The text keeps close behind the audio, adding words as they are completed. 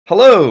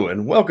Hello,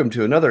 and welcome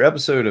to another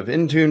episode of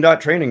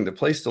Intune.training, the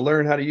place to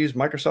learn how to use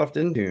Microsoft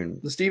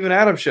Intune. The Steve and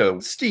Adam Show.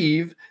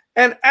 Steve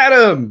and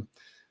Adam.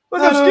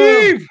 What's up,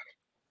 Steve?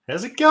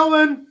 How's it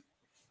going?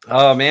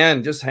 Oh,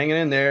 man, just hanging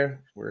in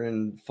there. We're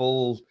in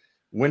full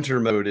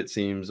winter mode, it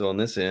seems, on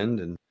this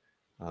end. And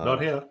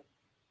Not here.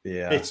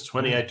 Yeah. It's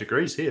 28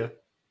 degrees here.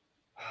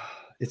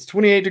 It's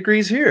 28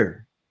 degrees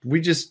here.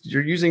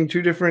 You're using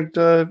two different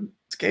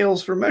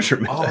scales for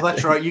measurement. Oh,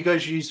 that's right. You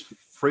guys use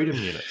freedom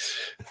units.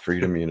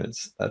 Freedom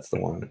units. That's the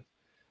one.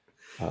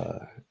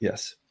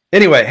 Yes.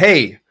 Anyway,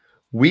 hey,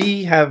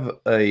 we have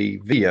a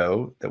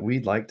video that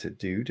we'd like to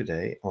do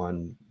today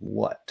on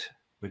what?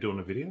 We're doing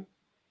a video?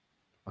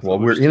 Well,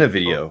 we're in a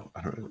video.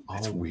 I don't know.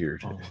 It's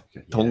weird. Okay,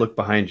 yeah. Don't look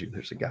behind you.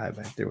 There's a guy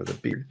back there with a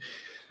beard.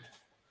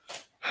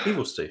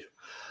 Evil Steve.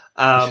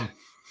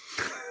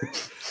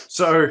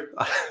 So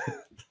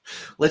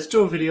let's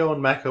do a video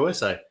on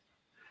macOS.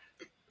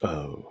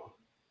 Oh.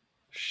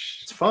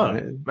 It's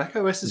fun.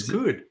 macOS is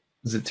good.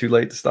 Is it too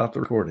late to stop the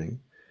recording?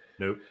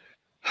 Nope.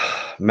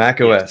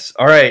 macOS.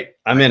 All right.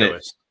 I'm in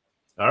it.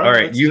 All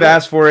right. You've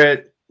asked for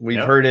it.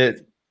 We've heard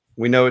it.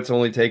 We know it's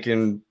only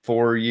taken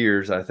 4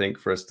 years, I think,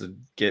 for us to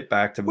get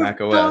back to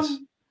macOS.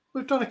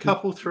 We've done a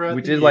couple throughout.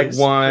 We did like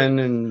one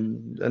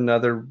and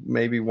another,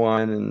 maybe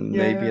one, and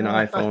maybe an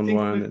iPhone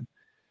one.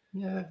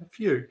 Yeah, a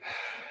few.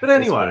 But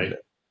anyway,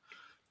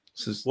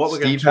 so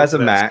Steve has a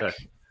Mac,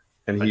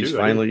 and he's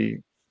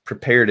finally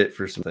prepared it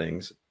for some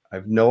things. I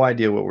have no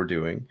idea what we're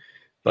doing,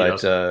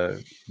 but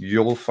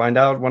you'll find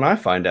out when I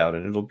find out,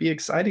 and it'll be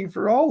exciting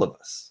for all of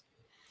us.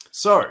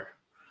 So,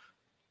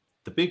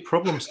 the big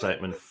problem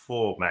statement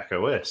for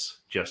macOS,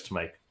 just to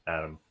make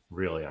Adam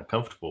really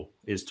uncomfortable,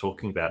 is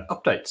talking about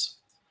updates.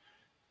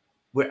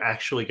 We're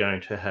actually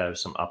going to have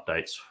some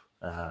updates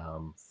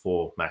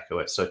for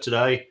macOS. So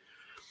today,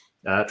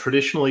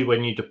 traditionally,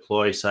 when you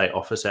deploy, say,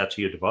 Office out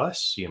to your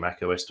device, your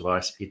macOS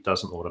device, it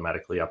doesn't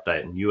automatically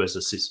update. And you as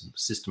a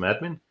system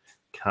admin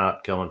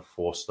can't go and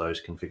force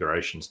those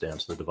configurations down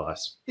to the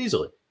device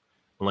easily,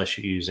 unless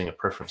you're using a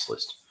preference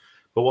list.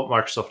 But what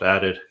Microsoft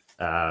added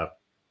a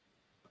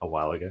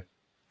while ago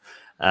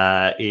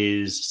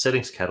is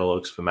settings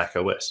catalogs for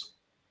macOS.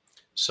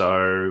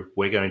 So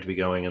we're going to be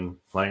going and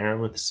playing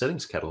around with the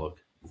settings catalog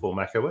for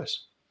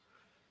macOS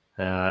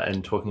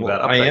and talking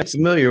about updates. I am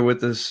familiar with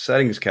the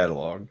settings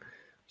catalog.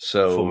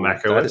 So for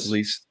macOS,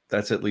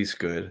 that's at least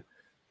good.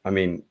 I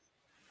mean,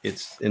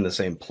 it's in the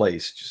same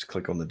place. Just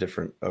click on the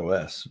different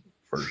OS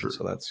version,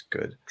 so that's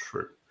good.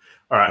 True.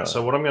 All right.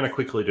 So what I'm going to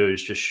quickly do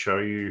is just show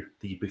you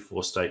the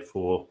before state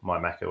for my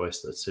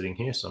macOS that's sitting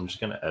here. So I'm just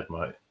going to add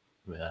my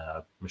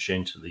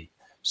machine to the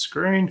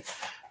screen,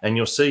 and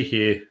you'll see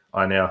here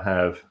I now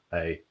have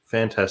a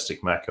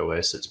fantastic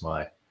macOS. It's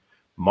my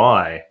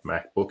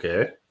MacBook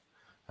Air,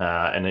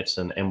 and it's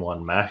an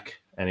M1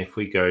 Mac. And if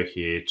we go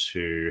here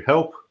to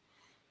help,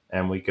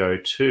 and we go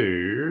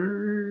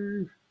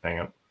to,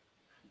 hang on,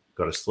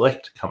 got to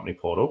select company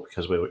portal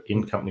because we were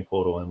in company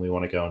portal and we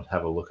want to go and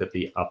have a look at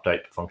the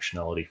update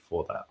functionality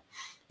for that.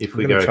 If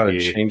we go try here,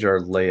 to change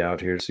our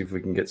layout here, see if we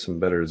can get some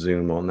better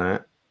zoom on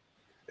that.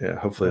 Yeah,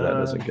 hopefully that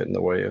doesn't get in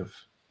the way of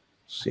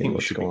seeing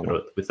what's going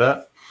on with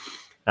that.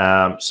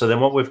 So then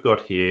what we've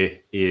got here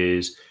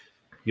is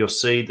you'll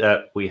see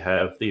that we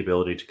have the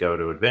ability to go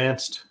to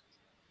advanced,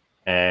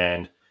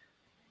 and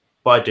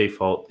by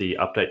default, the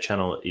update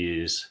channel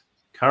is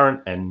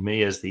current, and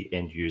me as the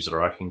end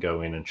user, I can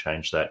go in and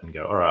change that and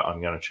go, all right,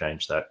 I'm going to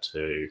change that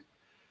to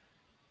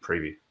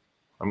preview.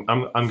 I'm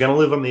going to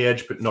live on the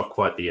edge, but not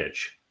quite the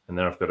edge. And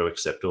then I've got to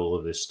accept all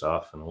of this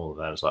stuff and all of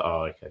that. It's like,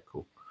 oh, okay,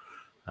 cool.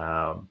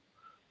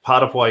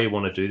 Part of why you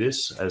want to do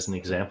this, as an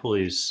example,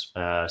 is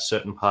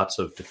certain parts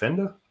of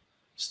Defender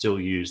still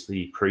use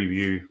the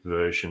preview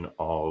version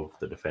of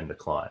the Defender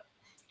client.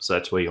 So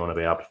that's where you want to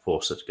be able to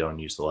force it to go and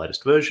use the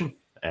latest version,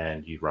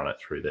 and you run it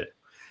through there.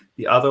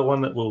 The other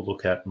one that we'll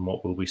look at and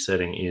what we'll be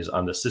setting is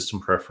under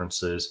System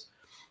Preferences,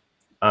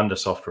 under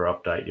Software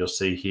Update. You'll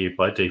see here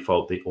by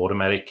default, the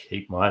automatic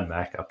keep my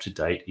Mac up to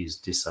date is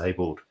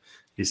disabled.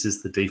 This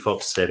is the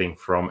default setting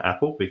from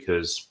Apple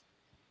because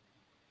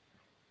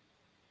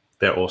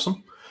they're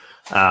awesome.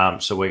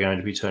 So we're going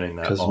to be turning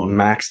that on. Because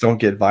Macs don't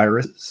get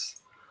viruses.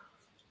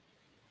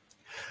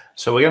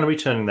 So we're going to be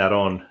turning that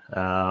on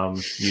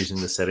using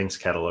the settings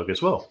catalog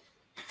as well.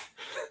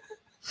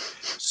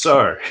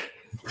 So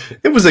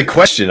it was a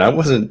question. I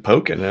wasn't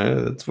poking.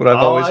 That's what I've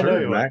always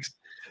heard.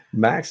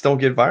 Macs don't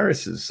get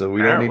viruses, so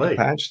we don't need to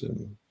patch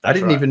them. I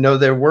didn't even know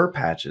there were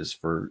patches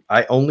for.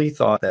 I only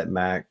thought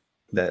that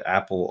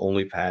Apple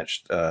only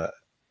patched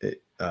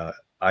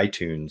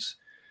iTunes.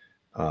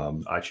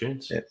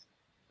 iTunes?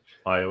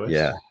 iOS?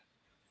 Yeah.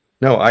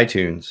 No,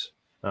 iTunes.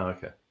 Oh,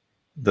 okay.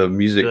 The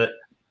music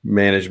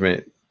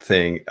management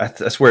thing. I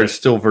swear it's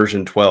still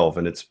version 12,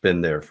 and it's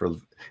been there for.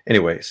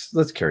 Anyways,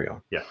 let's carry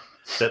on. Yeah.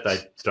 That they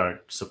don't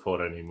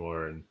support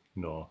anymore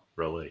nor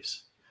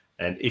release.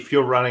 And if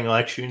you're running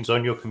iTunes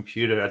on your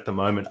computer at the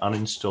moment,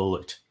 uninstall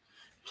it.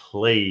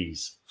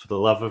 Please, for the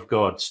love of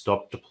God,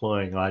 stop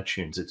deploying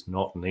iTunes. It's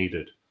not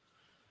needed.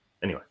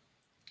 Anyway.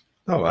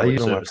 Oh, I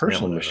use it on my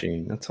personal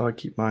machine. That's how I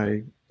keep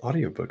my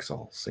audiobooks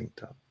all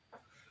synced up.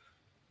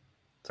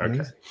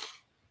 Okay.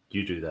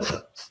 You do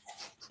that.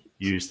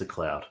 Use the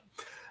cloud.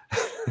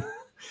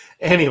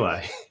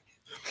 Anyway,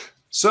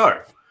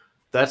 so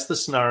that's the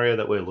scenario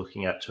that we're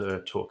looking at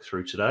to talk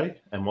through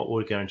today. And what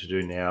we're going to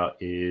do now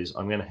is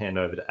I'm going to hand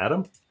over to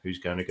Adam, who's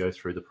going to go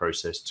through the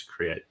process to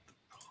create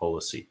the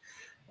policy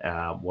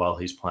while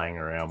he's playing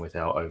around with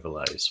our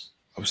overlays.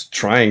 I was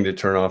trying to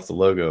turn off the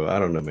logo. I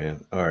don't know,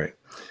 man. All right.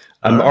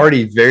 I'm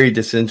already very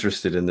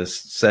disinterested in this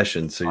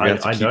session, so you're going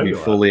to have to keep me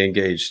fully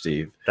engaged,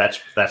 Steve.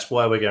 That's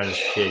why we're going to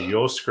share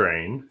your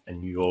screen,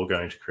 and you're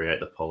going to create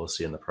the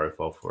policy and the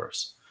profile for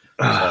us.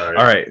 So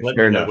all right, let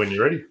me know when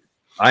you're ready.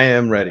 I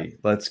am ready.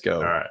 Let's go.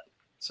 All right.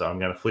 So I'm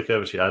going to flick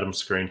over to Adam's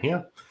screen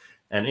here.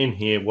 And in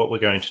here, what we're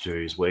going to do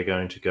is we're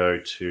going to go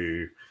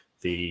to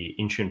the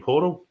Intune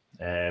portal,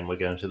 and we're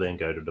going to then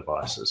go to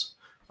devices.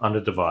 Under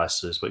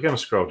devices, we're going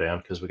to scroll down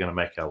because we're going to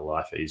make our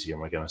life easier,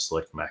 and we're going to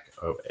select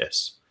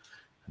macOS.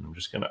 And I'm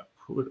just going to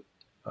put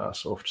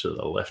us off to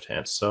the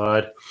left-hand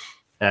side.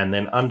 And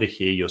then under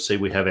here, you'll see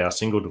we have our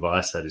single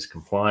device that is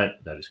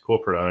compliant, that is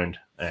corporate-owned,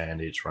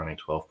 and it's running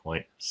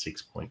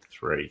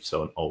 12.6.3,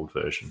 so an old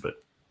version, but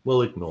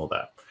we'll ignore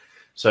that.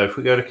 So if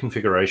we go to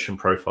configuration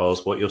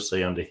profiles, what you'll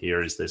see under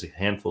here is there's a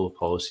handful of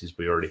policies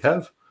we already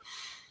have.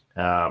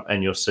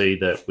 And you'll see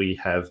that we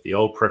have the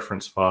old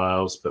preference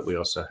files, but we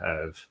also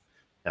have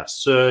our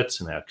certs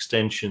and our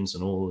extensions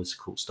and all this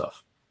cool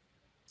stuff.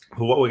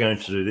 But what we're going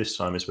to do this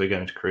time is we're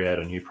going to create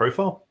a new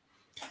profile,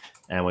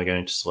 and we're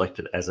going to select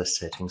it as a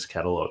settings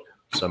catalog.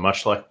 So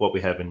much like what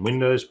we have in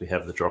Windows, we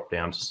have the drop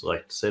down to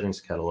select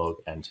settings catalog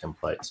and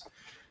templates.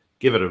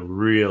 Give it a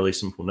really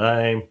simple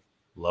name,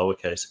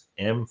 lowercase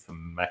m for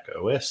Mac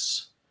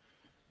OS.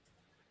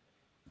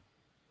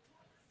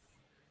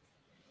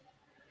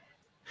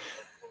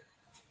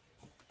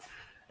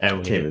 And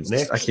we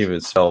I can't even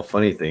spell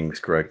funny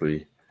things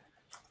correctly.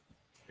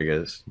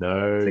 Because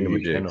no,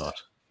 you cannot.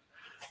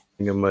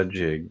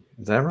 Thingamajig.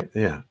 Is that right?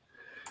 Yeah.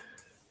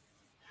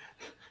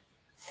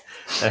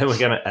 And we're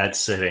going to add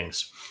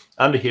settings.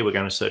 Under here, we're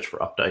going to search for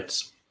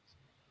updates.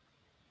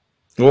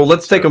 Well,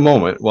 let's take a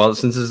moment. Well,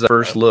 since this is our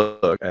first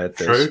look at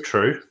this.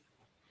 True.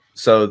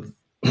 So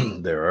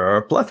there are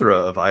a plethora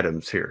of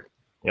items here.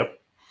 Yep.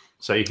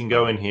 So you can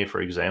go in here,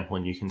 for example,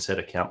 and you can set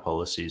account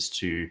policies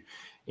to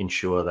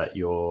ensure that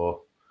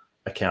your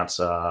accounts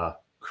are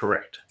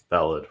correct,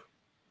 valid,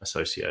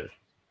 associated.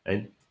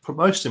 And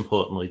most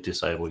importantly,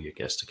 disable your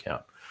guest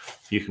account.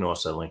 You can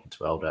also link it to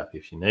LDAP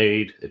if you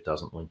need. It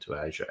doesn't link to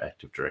Azure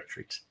Active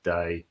Directory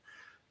today.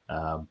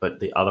 But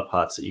the other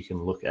parts that you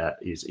can look at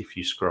is if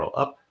you scroll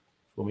up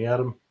for me,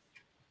 Adam,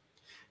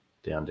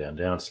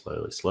 down,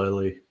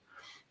 slowly.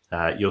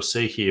 You'll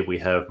see here we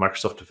have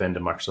Microsoft Defender,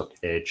 Microsoft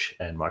Edge,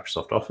 and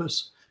Microsoft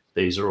Office.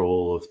 These are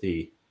all of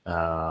the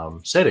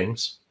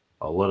settings,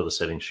 a lot of the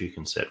settings you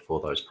can set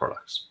for those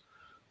products,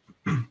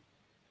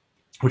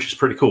 which is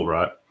pretty cool,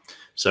 right?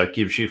 So it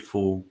gives you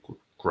full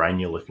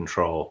granular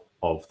control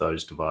of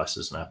those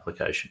devices and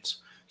applications.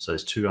 So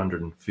there's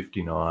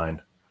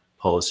 259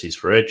 policies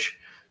for Edge,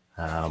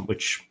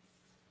 which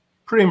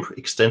pretty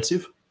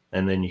extensive.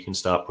 And then you can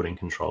start putting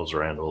controls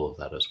around all of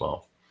that as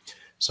well.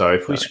 So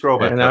if we scroll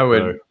back,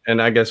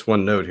 and I guess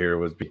one note here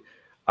would be,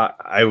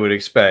 I would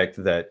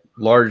expect that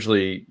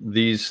largely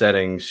these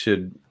settings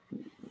should,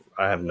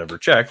 I have never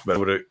checked,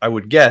 but I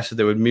would guess that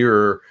they would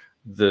mirror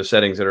the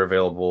settings that are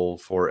available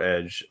for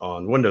Edge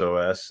on Windows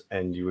OS,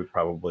 and you would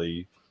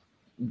probably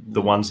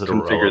the ones that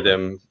configure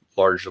them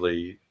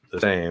largely the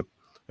same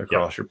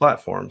across your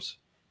platforms.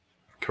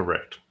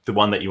 Correct. The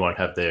one that you won't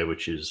have there,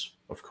 which is,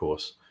 of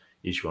course,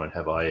 is you won't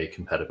have IE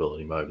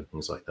compatibility mode and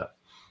things like that.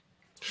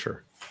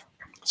 Sure.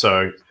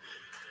 So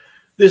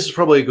this is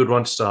probably a good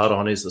one to start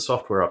on, is the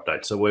software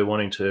update. So we're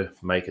wanting to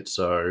make it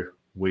so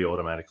we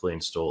automatically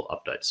install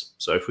updates.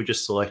 So if we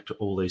just select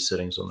all these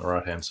settings on the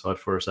right-hand side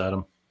for us,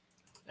 Adam,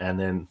 and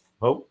then,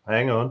 oh,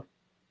 hang on,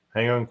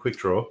 quick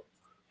draw.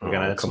 We're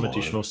going to add some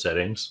additional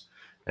settings.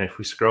 And if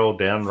we scroll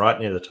down right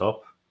near the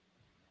top,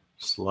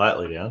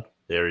 slightly down,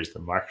 there is the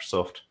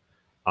Microsoft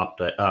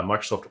update,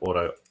 Microsoft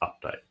Auto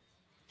Update.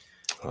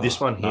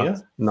 This one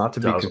here, not to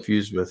be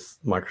confused with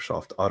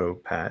Microsoft Auto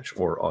Patch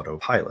or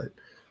Autopilot.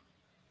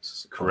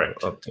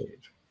 Correct. Update.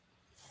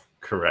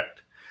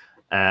 Correct.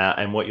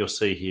 And what you'll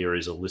see here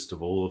is a list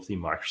of all of the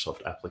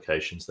Microsoft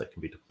applications that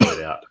can be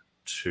deployed out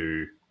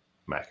to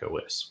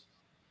macOS.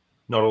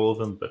 Not all of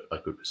them, but a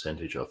good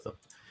percentage of them.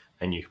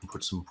 And you can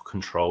put some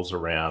controls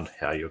around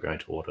how you're going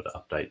to order to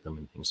update them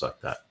and things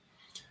like that.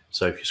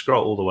 So if you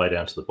scroll all the way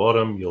down to the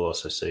bottom, you'll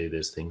also see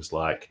there's things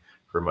like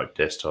remote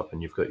desktop,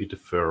 and you've got your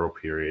deferral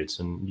periods,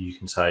 and you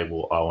can say,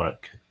 well, I want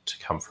it to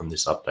come from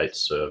this update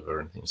server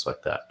and things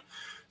like that.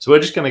 So we're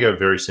just going to go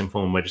very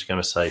simple, and we're just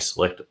going to say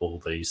select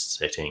all these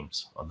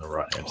settings on the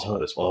right-hand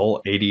side as well.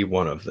 All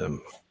 81 of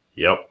them.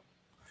 Yep.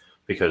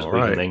 Because we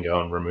can then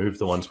go and remove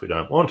the ones we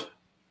don't want,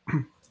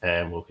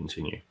 and we'll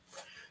continue.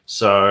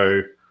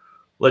 So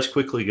let's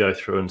quickly go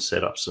through and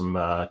set up some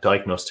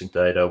diagnostic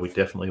data. We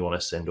definitely want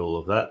to send all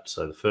of that.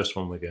 So the first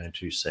one, we're going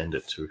to send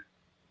it to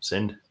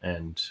send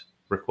and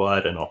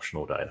required and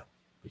optional data,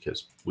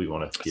 because we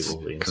want to give all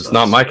the insights. Because it's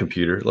not my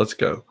computer. Let's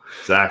go.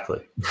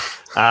 Exactly.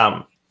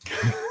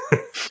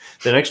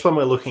 The next one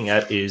we're looking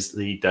at is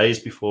the days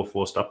before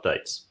forced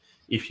updates.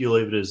 If you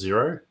leave it as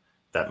 0,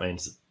 that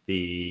means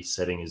the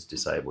setting is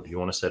disabled. You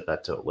want to set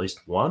that to at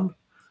least 1,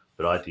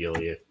 but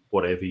ideally,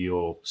 whatever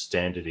your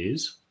standard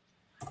is,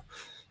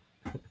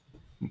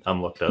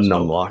 unlock does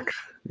numlock.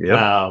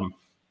 Yeah.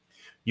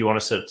 You want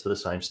to set it to the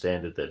same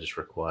standard that is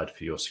required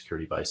for your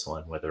security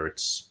baseline, whether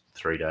it's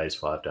 3 days,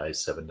 5 days,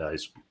 7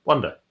 days,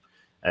 1 day,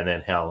 and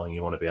then how long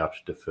you want to be able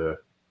to defer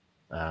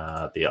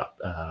the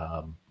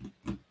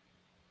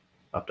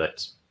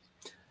updates,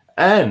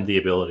 and the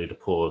ability to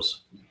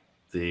pause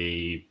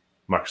the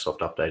Microsoft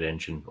Update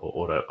Engine or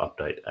Auto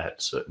Update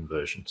at certain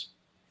versions.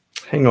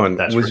 Hang on,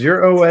 was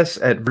your OS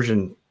at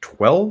version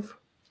 12?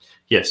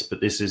 Yes,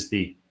 but this is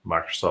the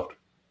Microsoft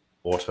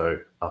Auto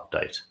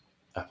Update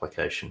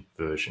application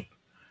version,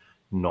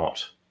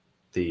 not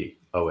the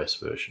OS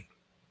version.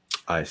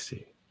 I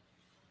see.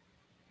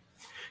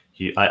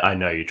 I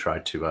know you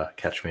tried to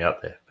catch me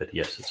up there, but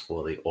yes, it's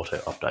for the Auto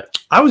Update.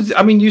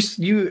 I mean,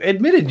 you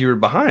admitted you were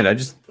behind.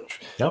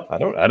 Yep.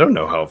 I don't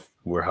know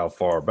how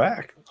far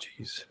back.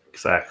 Jeez.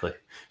 Exactly.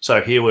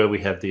 So here, where we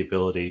have the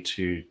ability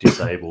to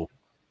disable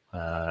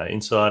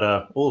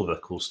Insider, all of the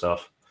cool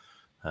stuff,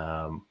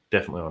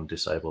 definitely want to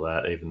disable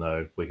that, even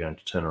though we're going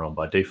to turn it on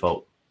by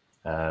default.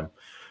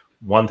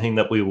 One thing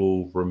that we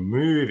will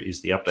remove is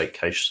the update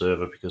cache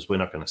server, because we're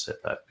not going to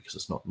set that because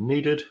it's not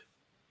needed.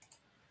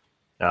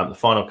 The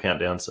final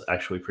countdown's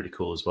actually pretty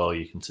cool as well.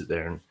 You can sit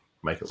there and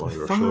make it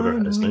longer or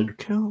shorter as needed.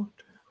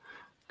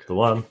 The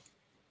one.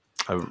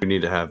 We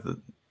need to have the.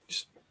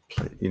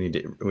 You need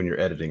to, when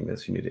you're editing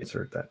this, you need to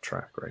insert that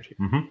track right here.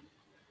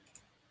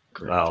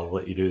 Mm-hmm. I'll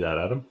let you do that,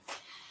 Adam.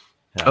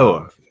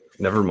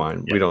 Never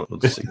mind. Yeah. We don't.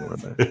 Let's ignore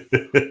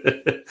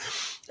that.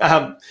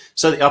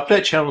 So the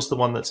update channel is the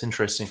one that's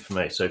interesting for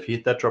me. So if you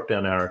hit that drop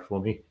down arrow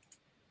for me,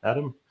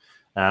 Adam,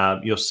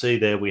 you'll see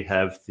there we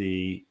have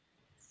the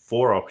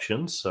 4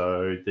 options.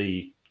 So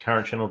the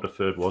current channel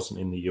deferred wasn't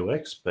in the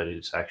UX, but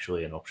it's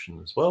actually an option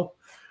as well.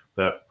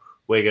 But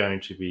we're going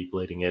to be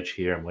bleeding edge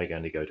here, and we're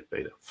going to go to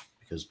beta,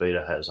 because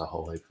beta has a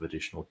whole heap of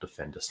additional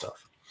Defender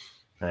stuff.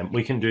 And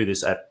we can do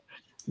this at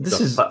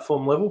the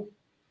platform level.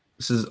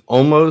 This is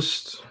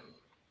almost...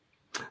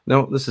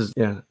 No, this is...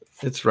 Yeah,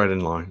 it's right in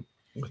line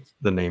with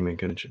the naming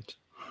conventions.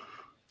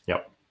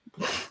 Yep.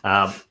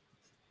 And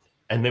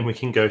then we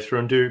can go through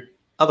and do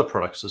other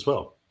products as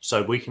well.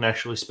 So we can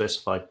actually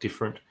specify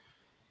different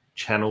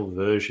channel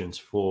versions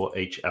for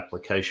each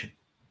application,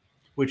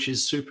 which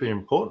is super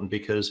important,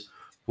 because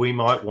we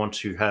might want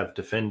to have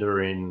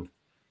Defender in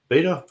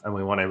beta and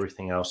we want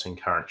everything else in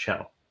current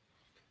channel,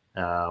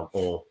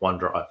 or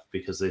OneDrive,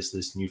 because there's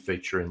this new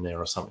feature in there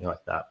or something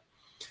like that.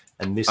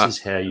 And this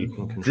is how you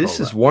can control this.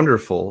 Is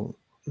wonderful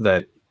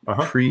that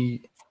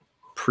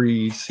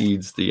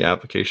precedes the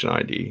application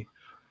ID.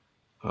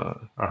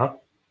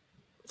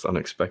 It's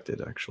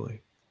unexpected,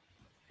 actually.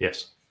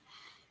 Yes.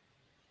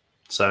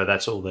 So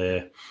that's all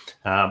there.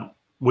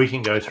 We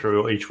can go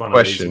through each one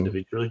of these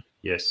individually.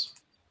 Yes.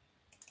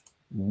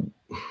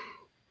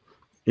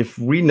 If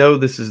we know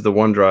this is the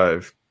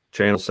OneDrive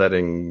channel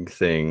setting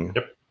thing,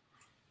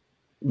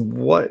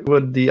 what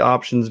would the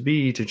options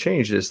be to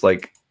change this?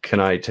 Like,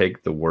 can I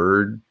take the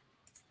word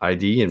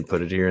ID and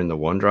put it here in the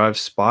OneDrive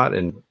spot?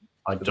 And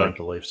I don't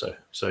believe so.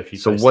 So if you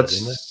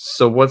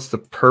what's the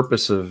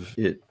purpose of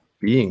it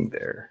being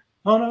there?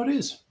 Oh no, it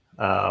is.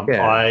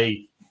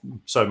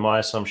 So my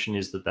assumption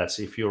is that that's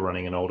if you're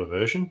running an older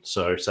version.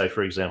 So say,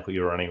 for example,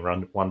 you're running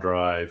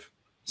OneDrive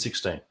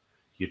 16,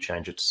 you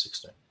change it to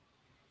 16.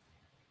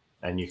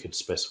 And you could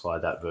specify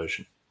that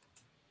version.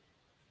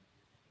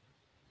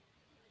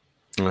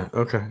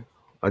 Okay.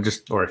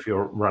 Or if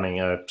you're running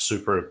a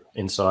super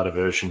insider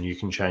version, you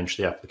can change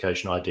the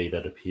application ID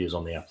that appears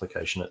on the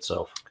application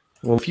itself.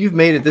 Well, if you've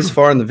made it this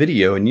far in the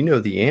video and you know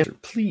the answer,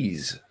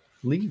 please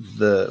leave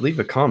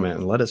a comment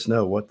and let us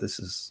know what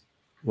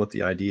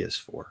the idea is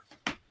for.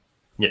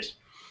 Yes.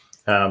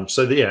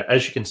 So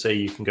as you can see,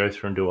 you can go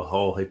through and do a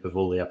whole heap of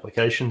all the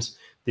applications.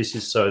 This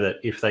is so that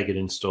if they get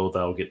installed,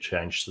 they'll get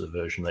changed to the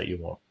version that you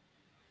want.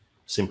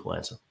 Simple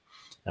answer.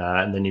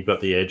 And then you've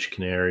got the Edge,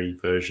 Canary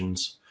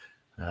versions.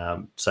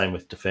 Same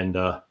with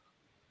Defender,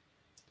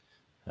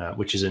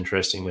 which is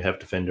interesting. We have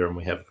Defender and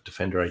we have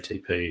Defender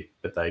ATP,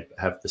 but they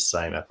have the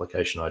same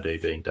application ID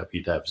being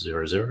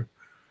WDAV00.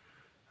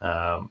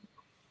 And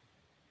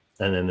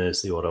then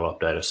there's the Auto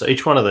Updater. So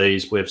each one of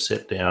these we've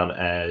set down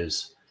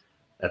as,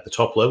 at the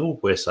top level,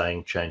 we're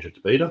saying change it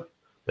to beta,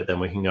 but then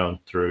we can go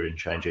through and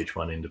change each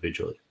one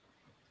individually.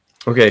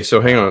 Okay, so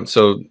hang on.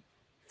 So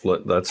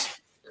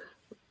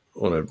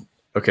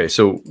okay,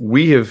 so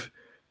we have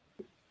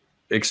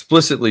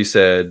explicitly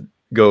said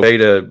go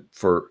beta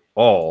for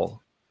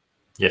all.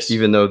 Yes.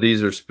 Even though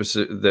these are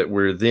specific, that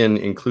we're then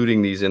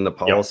including these in the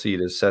policy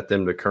to set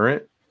them to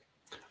current.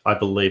 I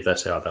believe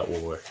that's how that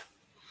will work.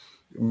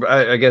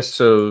 I guess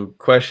so.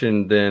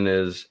 Question then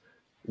is,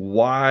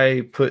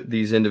 why put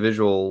these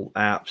individual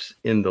apps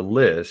in the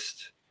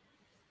list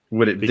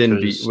Would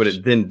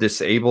it then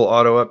disable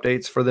auto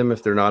updates for them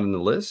if they're not in the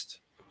list?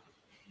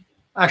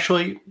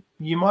 Actually,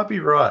 you might be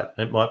right.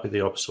 It might be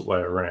the opposite way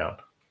around.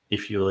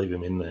 If you leave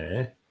them in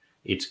there,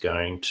 it's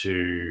going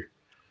to...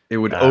 It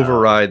would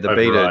override the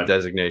beta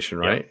designation,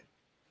 right?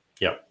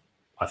 Yep.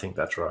 I think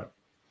that's right.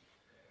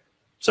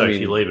 So if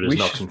you leave it as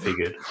not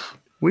configured...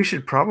 We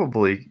should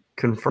probably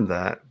confirm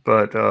that,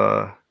 but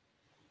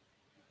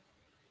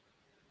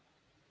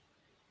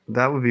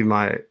that would be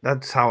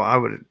that's how I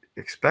would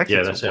expect it to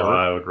work. Yeah, that's how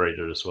I would read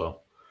it as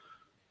well.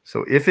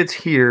 So if it's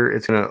here,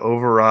 it's going to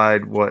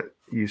override what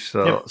you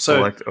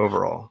select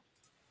overall.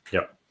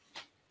 Yep.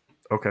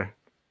 Okay.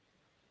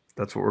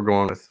 That's what we're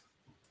going with.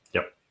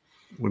 Yep.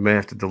 We may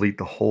have to delete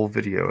the whole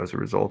video as a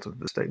result of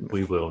the statement.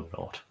 We will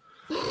not.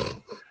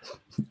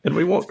 And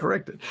we won't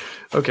correct it.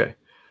 Okay.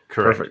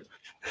 Correct. Perfect.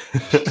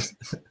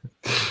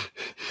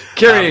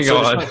 Carrying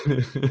on.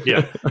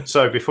 Yeah.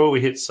 So before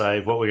we hit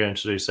save, what we're going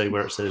to do, see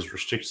where it says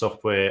restrict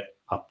software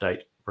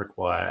update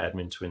require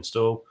admin to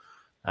install.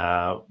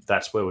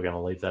 That's where we're going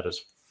to leave that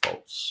as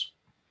false.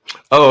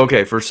 Oh,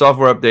 okay. For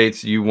software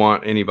updates, you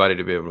want anybody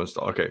to be able to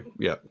install. Okay.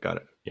 Yeah, got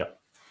it. Yep.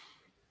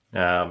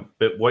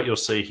 But what you'll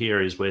see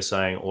here is we're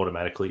saying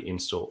automatically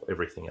install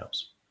everything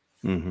else.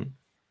 Mm-hmm.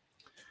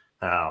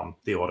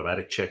 The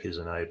automatic check is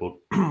enabled.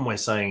 We're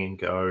saying in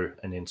Go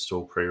and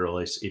install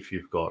pre-release if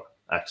you've got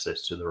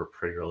access to the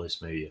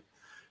pre-release media,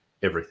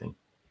 everything,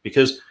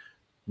 because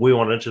we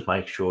wanted to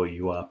make sure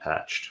you are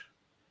patched.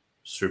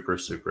 Super,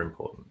 super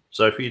important.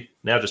 So if you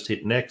now just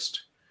hit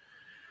next,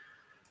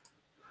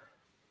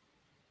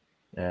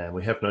 and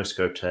we have no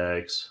scope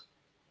tags,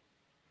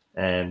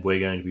 and we're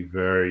going to be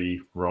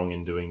very wrong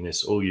in doing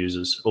this. All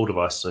users, all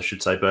devices, I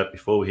should say, but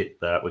before we hit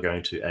that, we're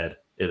going to add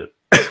edit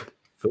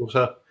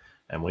filter.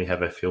 And we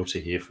have a filter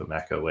here for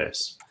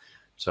macOS.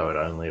 So it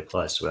only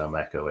applies to our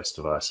macOS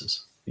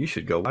devices. You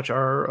should go watch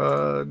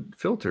our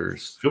filter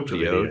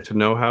video to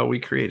know how we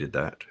created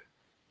that.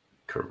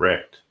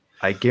 Correct.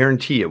 I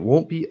guarantee it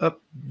won't be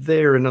up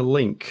there in a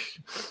link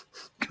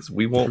because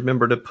we won't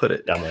remember to put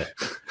it. Down there.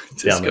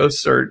 Just go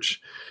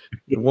search.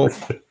 It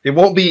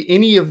won't be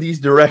any of these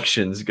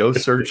directions. Go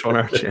search on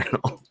our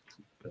channel.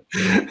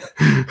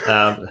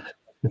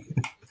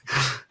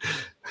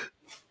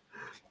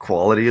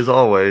 Quality as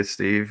always,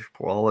 Steve.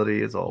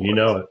 Quality as always. You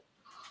know it.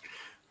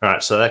 All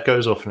right, so that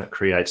goes off and it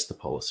creates the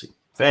policy.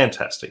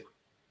 Fantastic.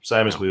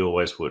 Same as we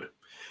always would.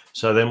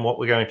 So then what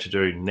we're going to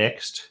do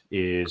next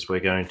is we're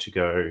going to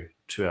go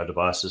to our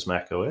devices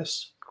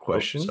macOS.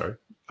 Question. Oh, sorry.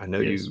 I know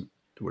you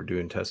were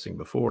doing testing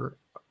before.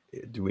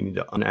 Do we need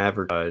to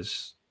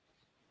unadvertise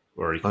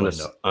or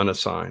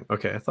unassign?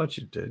 Okay, I thought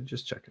you did.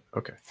 Just checking.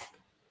 Okay.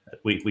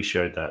 We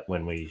showed that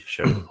when we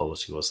showed the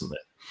policy wasn't there.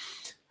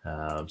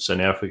 So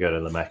now if we go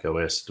to the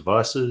macOS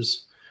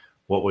devices,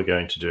 what we're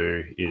going to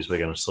do is we're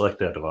going to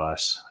select our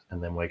device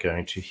and then we're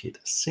going to hit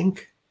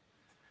sync.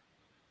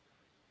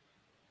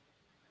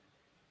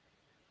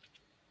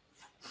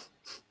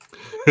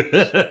 You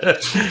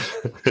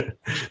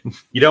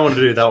don't want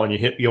to do that one.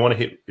 You want to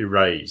hit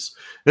erase.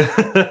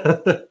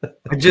 I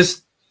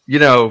just, you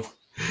know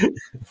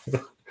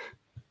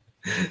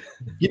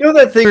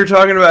that thing we were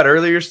talking about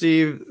earlier,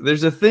 Steve?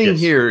 There's a thing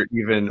here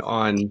even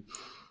on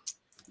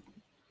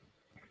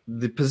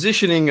the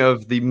positioning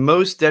of the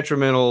most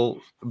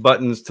detrimental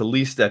buttons to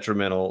least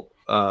detrimental,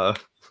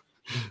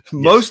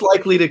 most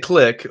likely to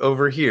click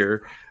over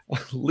here,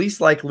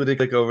 least likely to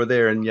click over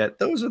there, and yet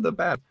those are the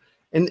bad.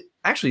 And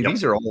actually,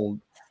 these are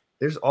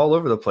there's all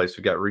over the place.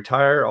 We got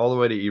retire all the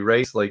way to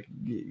erase. Like,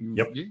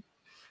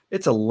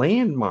 it's a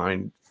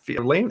landmine.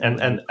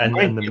 And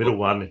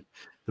the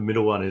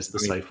middle one is the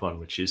safe one,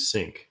 which is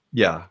sync.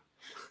 Yeah,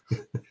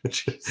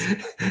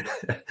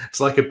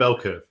 it's like a bell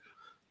curve.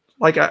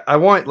 Like I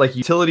want like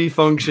utility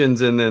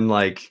functions and then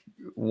like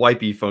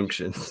wipey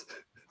functions.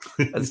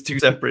 That's two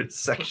separate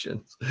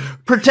sections.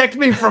 Protect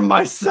me from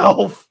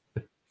myself.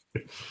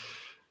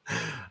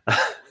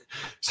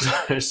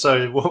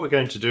 So what we're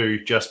going to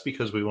do, just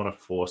because we want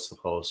to force the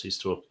policies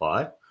to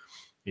apply,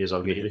 is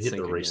I'll get you to hit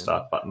the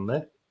restart button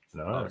there.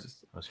 No, I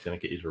was going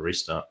to get you to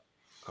restart.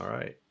 All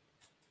right.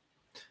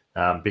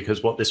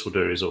 Because what this will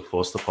do is it'll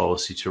force the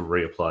policy to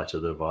reapply to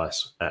the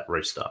device at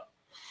restart.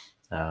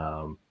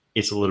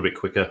 It's a little bit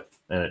quicker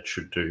and it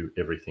should do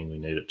everything we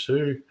need it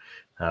to.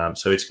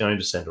 So it's going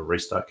to send a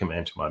restart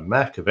command to my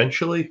Mac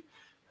eventually.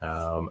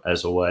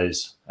 As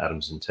always,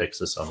 Adam's in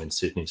Texas, I'm in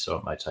Sydney, so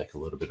it may take a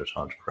little bit of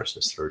time to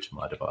process through to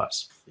my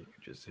device. You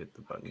can just hit the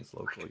buttons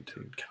locally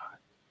too.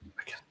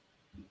 I can.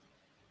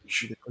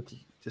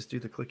 Just do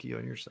the clicky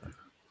on your side.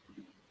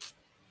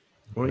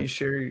 Why don't you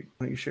share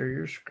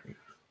your screen?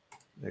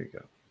 There you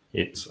go.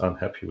 It's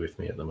unhappy with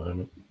me at the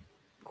moment.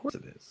 Of course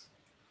it is.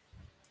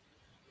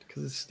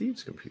 Because it's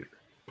Steve's computer.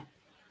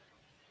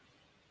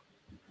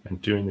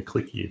 And doing the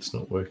clicky, it's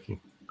not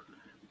working.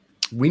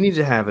 We need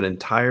to have an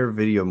entire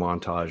video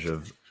montage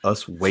of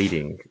us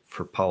waiting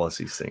for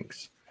policy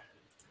syncs.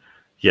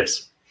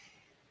 Yes.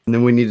 And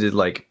then we need to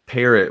like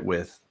pair it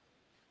with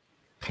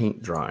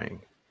paint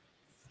drying.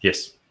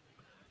 Yes.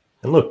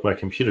 And look, my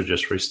computer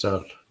just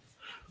restarted.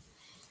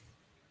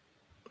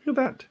 Look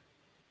at that.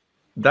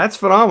 That's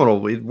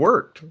phenomenal. It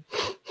worked.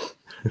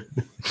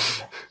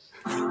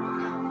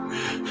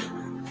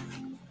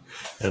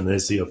 And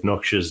there's the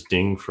obnoxious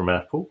ding from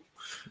Apple,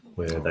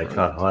 where they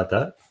can't hide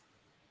that.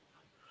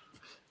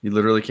 You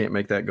literally can't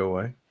make that go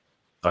away?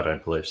 I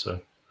don't believe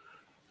so.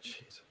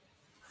 Jeez.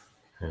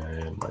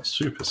 And my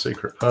super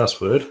secret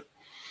password.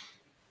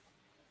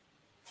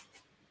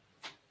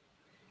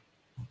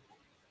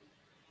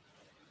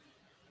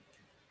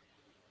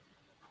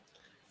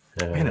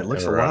 Man, it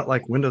looks a lot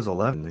like Windows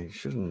 11. They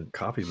shouldn't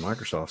copy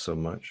Microsoft so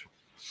much.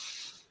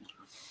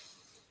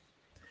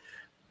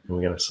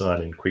 We're going to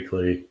sign in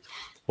quickly.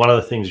 One of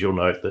the things you'll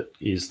note that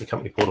is the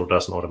company portal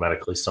doesn't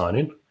automatically sign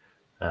in.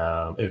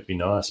 It would be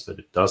nice, but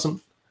it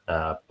doesn't.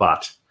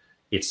 But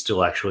it's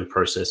still actually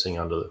processing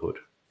under the hood.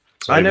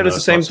 So I noticed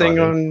the same thing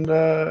on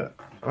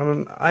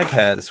an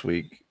iPad this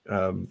week.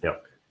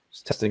 Yep.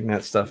 Just testing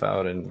that stuff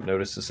out and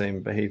noticed the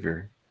same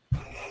behavior.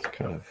 It's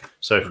kind of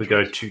so if we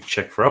go to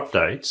check for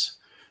updates,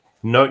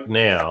 note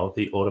now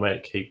the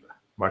automatic keep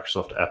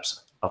Microsoft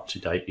apps up to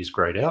date is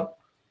grayed out,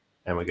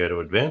 and we go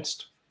to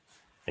advanced,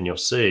 and you'll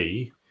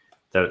see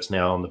that it's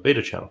now on the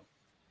beta channel.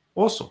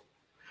 Awesome.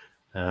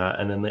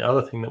 And then the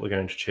other thing that we're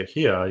going to check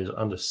here is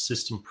under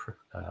system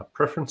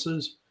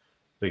preferences,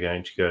 we're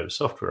going to go to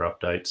software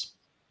updates,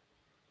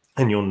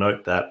 and you'll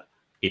note that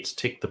it's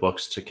ticked the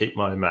box to keep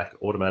my Mac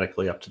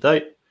automatically up to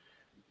date.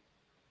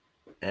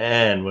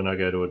 And when I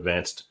go to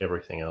advanced,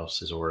 everything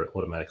else is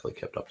automatically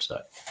kept up to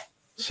date.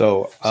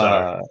 So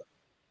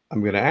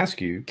I'm going to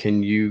ask you,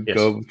 can you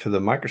go to the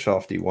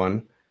Microsoft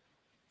one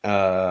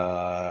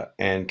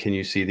and can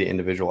you see the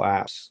individual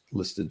apps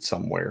listed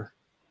somewhere?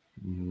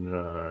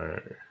 No.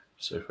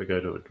 So if we go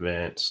to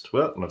advanced,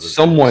 well,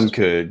 someone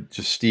could,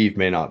 just Steve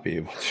may not be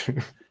able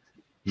to.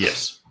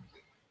 Yes,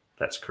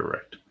 that's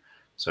correct.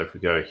 So if we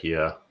go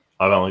here,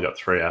 I've only got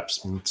 3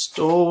 apps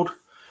installed.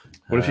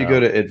 What if you go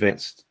to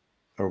advanced,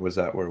 or was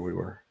that where we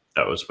were?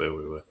 That was where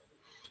we were.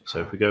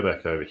 So if we go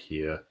back over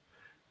here,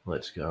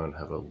 let's go and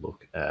have a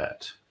look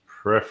at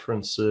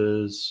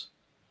preferences.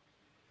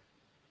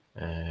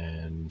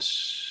 And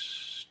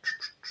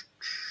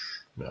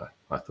no,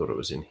 I thought it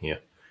was in here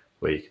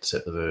where you could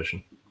set the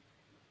version.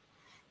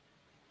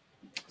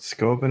 Let's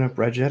go open up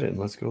Regedit and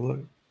let's go look.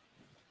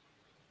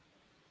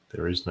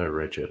 There is no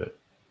Regedit.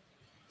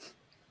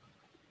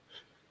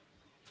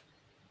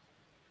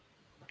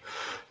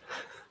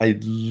 I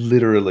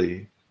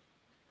literally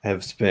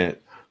have spent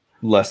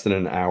less than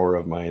an hour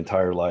of my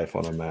entire life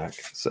on a Mac.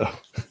 So,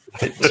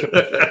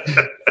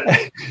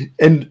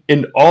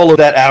 and all of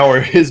that hour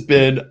has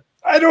been,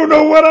 I don't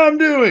know what I'm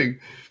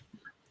doing.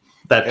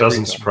 That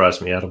doesn't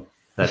surprise me, Adam.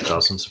 That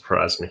doesn't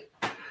surprise me.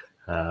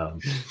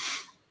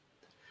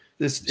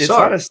 It's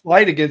not a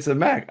slight against the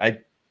Mac.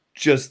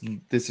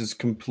 This is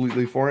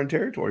completely foreign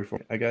territory for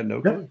me. I got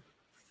no clue.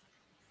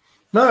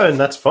 No, and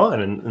that's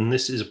fine. And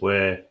this is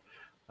where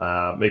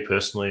me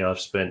personally, I've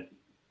spent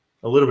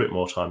a little bit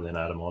more time than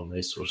Adam on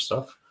this sort of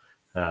stuff,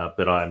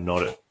 but I'm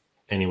not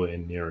anywhere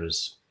near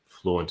as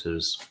fluent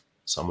as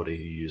somebody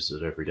who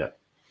uses it every day.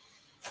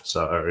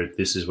 So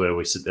this is where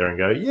we sit there and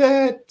go,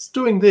 yeah, it's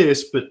doing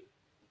this, but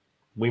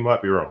we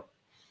might be wrong.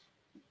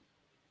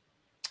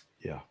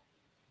 Yeah.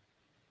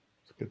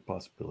 It's a good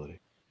possibility.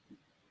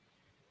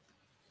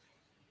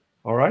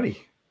 All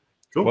righty.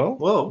 Cool.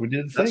 Well, we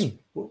did the thing.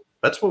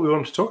 That's what we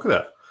wanted to talk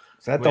about.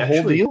 Is that the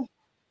whole deal?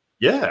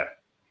 Yeah.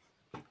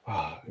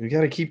 Oh, we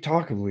got to keep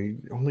talking. We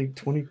only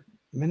 20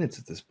 minutes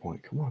at this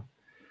point. Come on.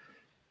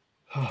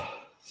 Oh,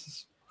 this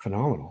is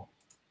phenomenal.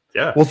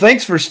 Yeah. Well,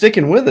 thanks for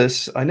sticking with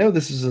us. I know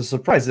this is a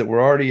surprise that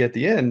we're already at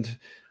the end.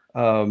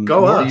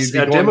 Go us.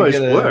 Our demos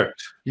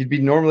worked. You'd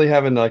be normally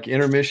having like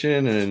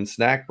intermission and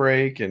snack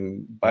break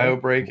and bio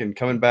break and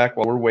coming back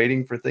while we're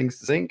waiting for things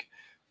to sync.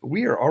 But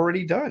we are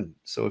already done.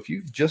 So if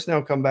you've just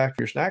now come back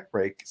from your snack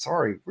break,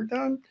 sorry, we're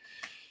done.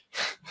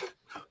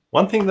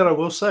 One thing that I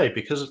will say,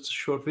 because it's a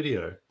short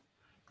video,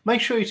 make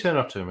sure you turn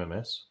up to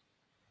MMS.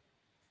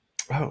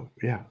 Oh,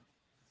 yeah.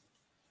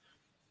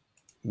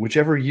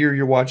 Whichever year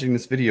you're watching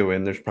this video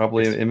in, there's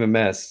probably an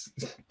MMS.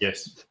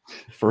 Yes.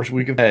 First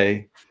week of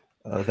May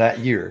that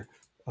year.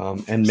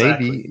 And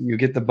maybe you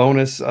get the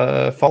bonus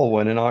fall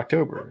one in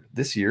October.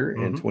 This year,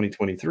 in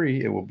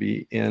 2023, it will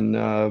be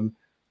in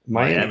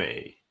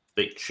Miami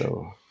Beach.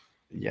 So,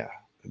 yeah,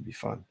 it'd be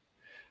fun.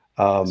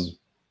 All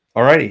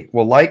righty.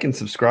 Well, like and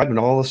subscribe and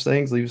all those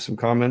things. Leave some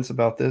comments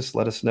about this.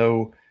 Let us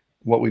know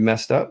what we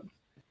messed up,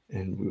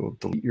 and we will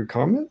delete your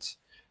comments,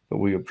 but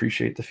we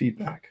appreciate the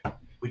feedback.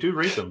 We do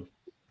read them.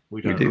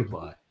 We don't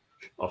reply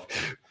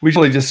often. We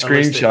usually just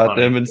screenshot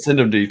them and send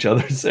them to each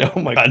other and say, oh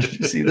my God, did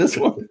you see this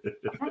one?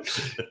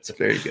 It's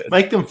very good.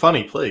 Make them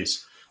funny,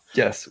 please.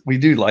 Yes, we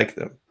do like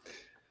them.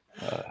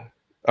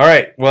 All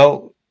right.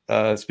 Well,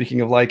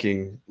 speaking of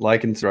liking,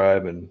 like and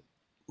subscribe, and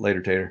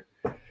later, Tater.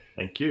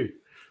 Thank you.